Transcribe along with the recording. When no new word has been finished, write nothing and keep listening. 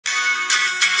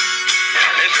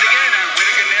Missed again, and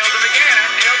Whittaker nailed him again,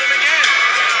 and nailed him again.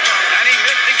 And he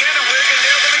missed again, and Whittaker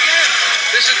nailed him again.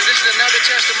 This is another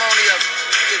testimony of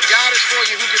if God is for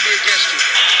you, who can be against you?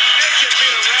 This could be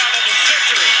the round of the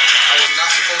century. I was not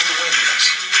supposed to win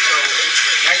this. So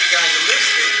now you guys are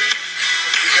listening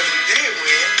because we did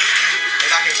win, and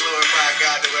I can glorify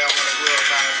God the way I want to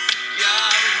glorify Him.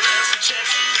 God bless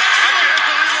Texas. I can't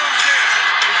believe what I'm saying.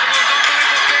 It's the most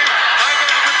unbelievable thing I've ever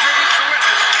been privileged to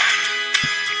witness.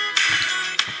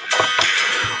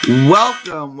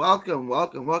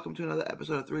 Welcome to another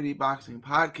episode of 3D Boxing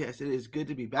Podcast. It is good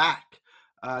to be back.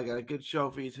 I got a good show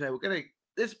for you today. We're gonna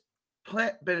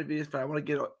plant Benavidez, but I want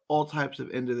to get all types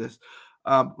of into this.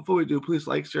 Before we do, please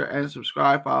like, share, and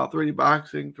subscribe. Follow 3D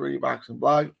Boxing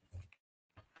blog.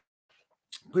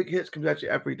 Quick hits comes at you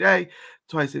every day,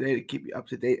 twice a day to keep you up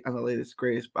to date on the latest,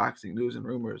 greatest boxing news and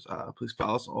rumors. Please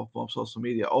follow us on all forms of social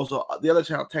media. Also, the other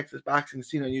channel, Texas Boxing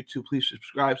Scene on YouTube. Please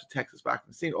subscribe to Texas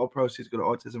Boxing Scene. All proceeds go to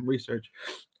autism research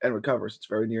and recovers. It's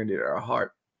very near and dear to our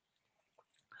heart.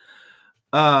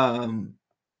 All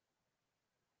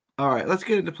right, let's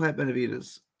get into Plant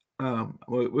Benavidez.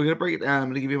 We're gonna break it down. I'm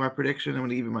gonna give you my prediction. I'm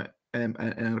gonna give you my and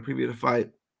a preview of the fight.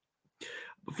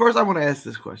 But first, I want to ask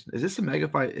this question: is this a mega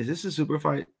fight? Is this a super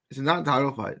fight? It's a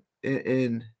non-title fight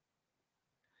in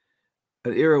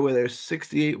an era where there's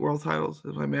 68 world titles.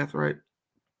 Is my math right?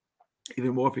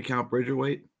 Even more if you count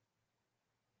Bridgerweight.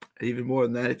 Even more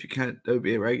than that if you count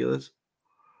WBA regulars.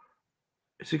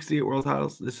 68 world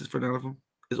titles. This is for none of them.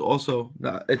 Is also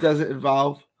not. It doesn't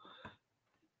involve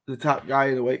the top guy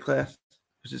in the weight class,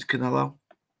 which is Canelo.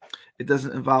 It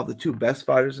doesn't involve the two best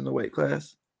fighters in the weight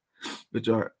class, which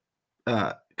are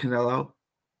Canelo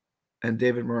and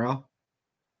David Morrell.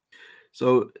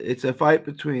 So it's a fight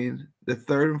between the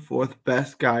third and fourth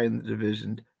best guy in the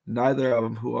division. Neither of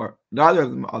them are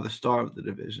the star of the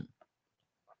division.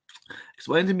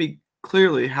 Explain to me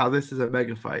clearly how this is a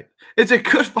mega fight. It's a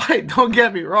good fight. Don't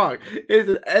get me wrong. It's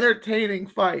an entertaining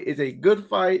fight. It's a good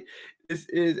fight.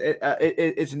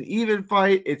 It's an even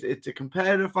fight. It's a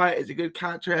competitive fight. It's a good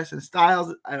contrast in styles,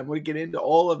 and I'm going to get into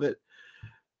all of it.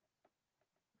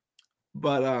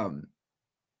 But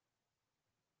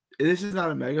this is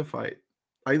not a mega fight.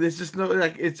 Like this is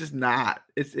it's just not.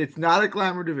 It's not a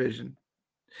glamour division.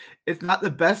 It's not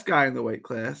the best guy in the weight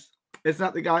class. It's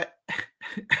not the guy.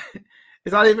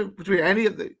 It's not even between any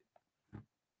of the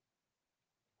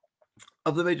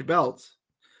major belts.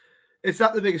 It's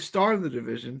not the biggest star in the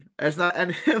division. It's not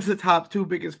any of the top two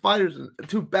best fighters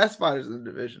in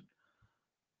the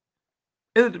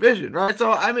division. Right?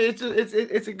 So I mean,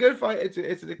 it's a good fight.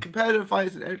 It's a competitive fight.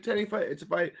 It's an entertaining fight. It's a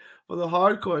fight for the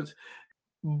hardcores,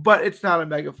 but it's not a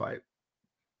mega fight.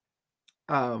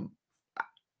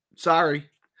 Sorry,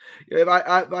 if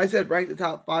I said rank the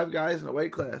top 5 guys in the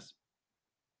weight class,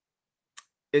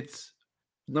 it's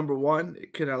number 1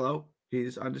 Canelo.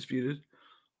 He's undisputed.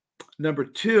 Number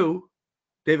 2,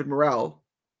 David Morrell,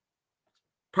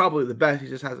 probably the best. He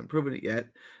just hasn't proven it yet.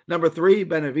 Number 3,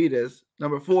 Benavidez.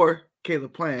 Number 4,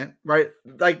 Caleb Plant. Right?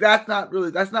 Like that's not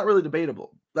really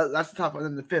debatable. That's the top one.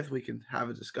 And then the 5th we can have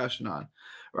a discussion on.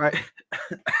 Right?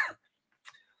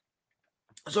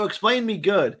 So explain me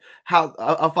good how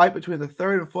a fight between the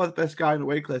 3rd and 4th best guy in the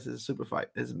weight class is a super fight.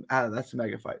 That's a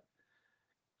mega fight.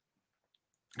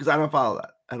 Because I don't follow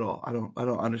that at all. I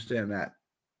don't understand that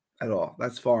at all.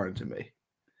 That's foreign to me.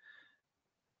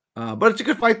 But it's a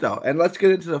good fight though, and let's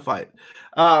get into the fight.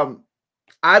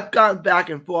 I've gone back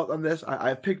and forth on this.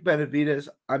 I picked Benavidez.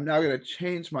 I'm now going to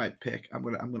change my pick. I'm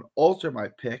going to alter my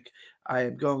pick. I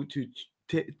am going to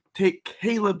take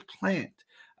Caleb Plant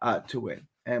to win,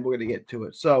 and we're going to get to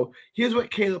it. So here's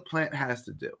what Caleb Plant has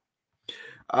to do.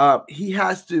 He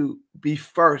has to be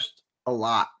first a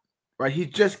lot, right? He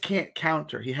just can't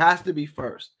counter. He has to be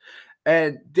first.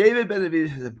 And David Benavidez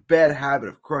has a bad habit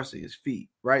of crossing his feet,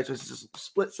 right? So it's just a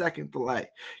split-second delay.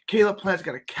 Caleb Plant's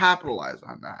got to capitalize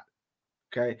on that,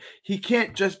 okay? He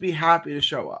can't just be happy to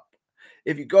show up.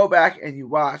 If you go back and you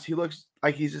watch, he looks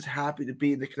like he's just happy to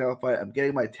be in the Canelo fight. I'm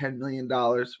getting my $10 million,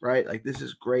 right? Like, this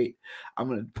is great. I'm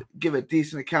going to give a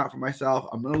decent account for myself.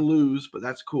 I'm going to lose, but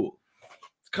that's cool.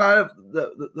 It's kind of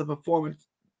the performance,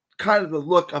 kind of the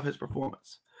look of his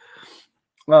performance.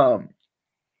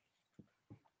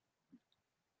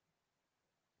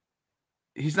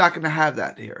 He's not going to have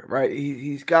that here, right?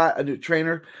 He's got a new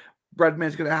trainer.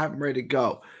 Breadman's going to have him ready to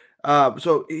go.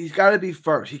 So he's got to be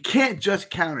first. He can't just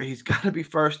counter. He's got to be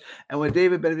first. And when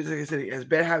David Benavidez, like I said, he has a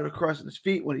bad habit of crossing his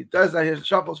feet. When he does that, he doesn't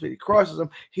shuffle his feet. He crosses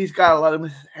them. He's got to let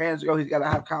his hands go. He's got to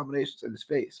have combinations in his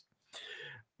face.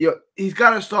 He's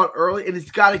got to start early, and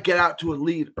he's got to get out to a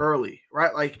lead early,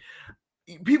 right? Like,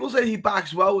 people say he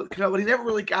boxed well with Canelo, but he never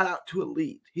really got out to a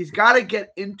lead. He's got to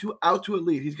get out to a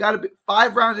lead. He's got to be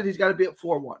 5 rounds and he's got to be at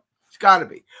 4-1. It's got to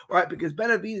be, right? Because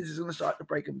Benavidez is going to start to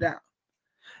break him down.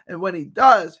 And when he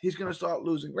does, he's going to start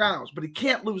losing rounds. But he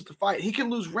can't lose the fight. He can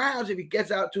lose rounds if he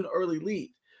gets out to an early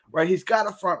lead, right? He's got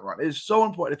a front run. It is so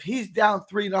important. If he's down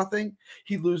 3-0,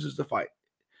 he loses the fight,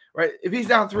 right? If he's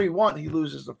down 3-1, he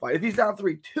loses the fight. If he's down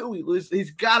 3-2, he loses.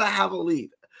 He's got to have a lead,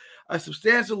 a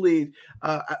substantial lead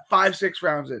at 5-6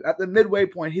 rounds in. At the midway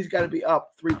point, he's got to be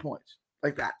up 3 points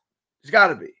like that. He's got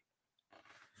to be.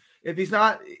 If he's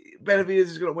not, Benavidez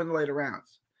is going to win the later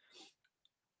rounds.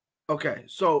 Okay,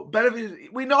 so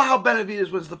Benavidez, we know how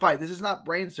Benavidez wins the fight. This is not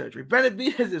brain surgery.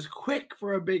 Benavidez is quick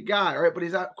for a big guy, right? But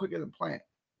he's not quicker than Plant.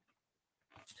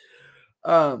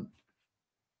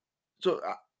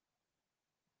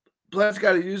 Plant's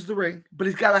got to use the ring, but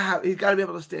he's got to be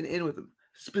able to stand in with him,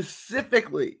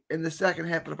 specifically in the second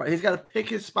half of the fight. He's got to pick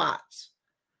his spots,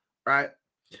 right,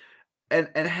 and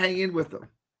hang in with them.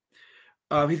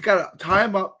 He's got to tie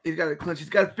him up. He's got to clinch. He's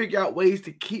got to figure out ways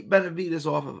to keep Benavidez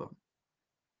off of him.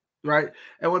 Right,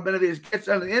 and when Benavidez gets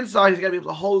on the inside, he's got to be able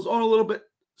to hold his own a little bit,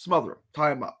 smother him,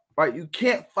 tie him up. Right, you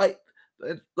can't fight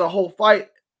the whole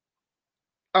fight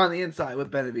on the inside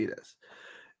with Benavidez.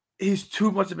 He's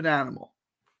too much of an animal.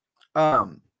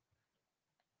 That's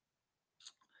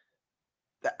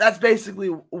basically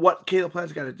what Caleb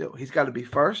Plant's got to do. He's got to be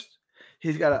first.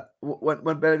 He's got to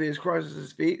when Benavidez crosses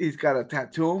his feet, he's got to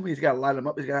tattoo him. He's got to light him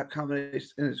up. He's got to have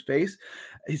combination in his face.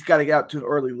 He's got to get out to an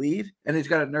early lead, and he's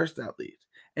got to nurse that lead.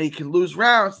 And he can lose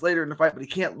rounds later in the fight, but he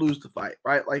can't lose the fight,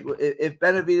 right? Like if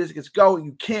Benavidez gets going,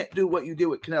 you can't do what you did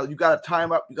with Canelo. You got to tie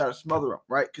him up. You got to smother him,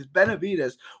 right? Because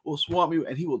Benavidez will swarm you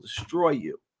and he will destroy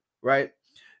you, right?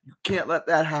 You can't let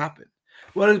that happen.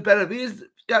 What does Benavidez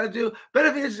got to do?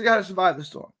 Benavidez has got to survive the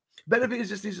storm. Benavidez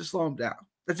just needs to slow him down.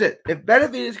 That's it. If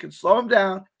Benavidez can slow him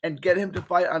down and get him to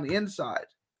fight on the inside,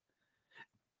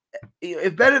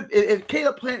 if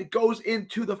Caleb Plant goes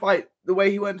into the fight the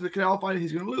way he went into the Canelo fight,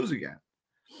 he's going to lose again.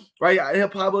 Right, he'll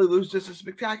probably lose just as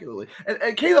spectacularly.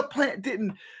 And Caleb Plant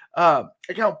didn't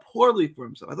account poorly for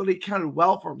himself. I thought he counted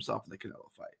well for himself in the Canelo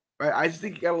fight. Right, I just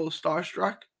think he got a little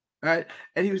starstruck. Right,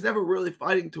 and he was never really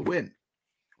fighting to win.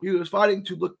 He was fighting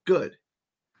to look good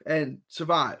and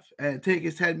survive and take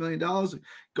his $10 million and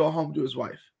go home to his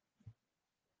wife.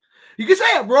 You can say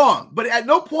I'm wrong, but at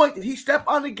no point did he step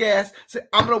on the gas, say,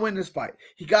 I'm going to win this fight.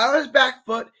 He got on his back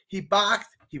foot. He boxed.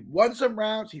 He won some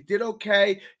rounds. He did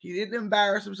okay. He didn't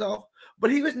embarrass himself, but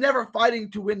he was never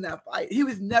fighting to win that fight. He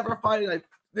was never fighting like,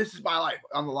 this is my life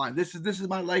on the line. This is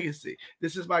my legacy.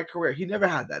 This is my career. He never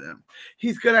had that in him.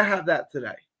 He's going to have that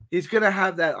today. He's going to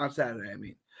have that on Saturday. I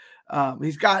mean,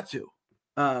 he's got to.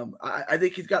 I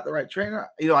think he's got the right trainer.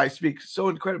 You know, I speak so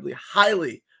incredibly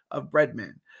highly of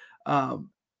Breadman.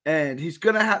 And he's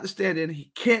going to have to stand in.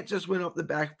 He can't just win off the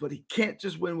back foot. He can't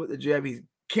just win with the jab. He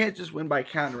can't just win by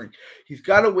countering. He's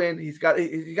got to win. He's got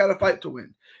to fight to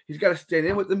win. He's got to stand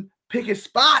in with them, pick his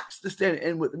spots to stand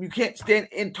in with them. You can't stand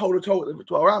in toe-to-toe with them for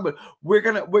 12 rounds, but we're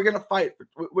gonna fight.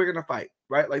 We're gonna fight,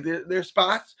 right? Like there's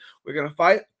spots. We're gonna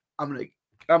fight. I'm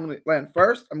gonna land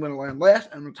first. I'm gonna land last.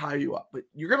 And I'm gonna tie you up, but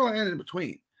you're gonna land in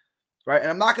between, right?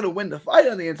 And I'm not gonna win the fight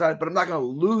on the inside, but I'm not gonna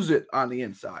lose it on the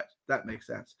inside. That makes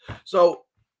sense. So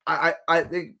I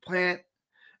think Plant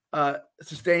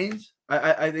sustains.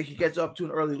 I think he gets up to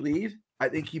an early lead. I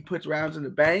think he puts rounds in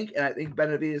the bank, and I think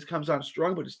Benavidez comes on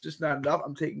strong, but it's just not enough.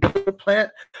 I'm taking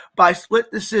Plant by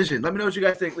split decision. Let me know what you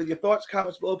guys think. Leave your thoughts,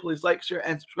 comments below. Please like, share,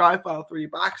 and subscribe. Follow 3D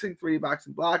Boxing, 3D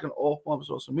Boxing Blog on all forms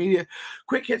of social media.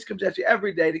 Quick Hits comes at you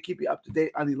every day to keep you up to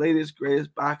date on the latest,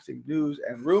 greatest boxing news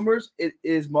and rumors. It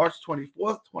is March 24th,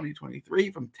 2023,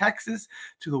 from Texas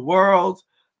to the world.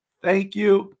 Thank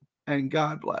you, and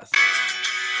God bless.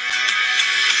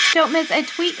 Don't miss a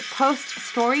tweet, post,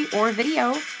 story, or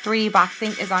video. 3D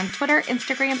Boxing is on Twitter,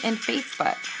 Instagram, and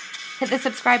Facebook. Hit the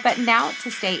subscribe button now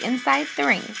to stay inside the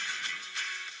ring.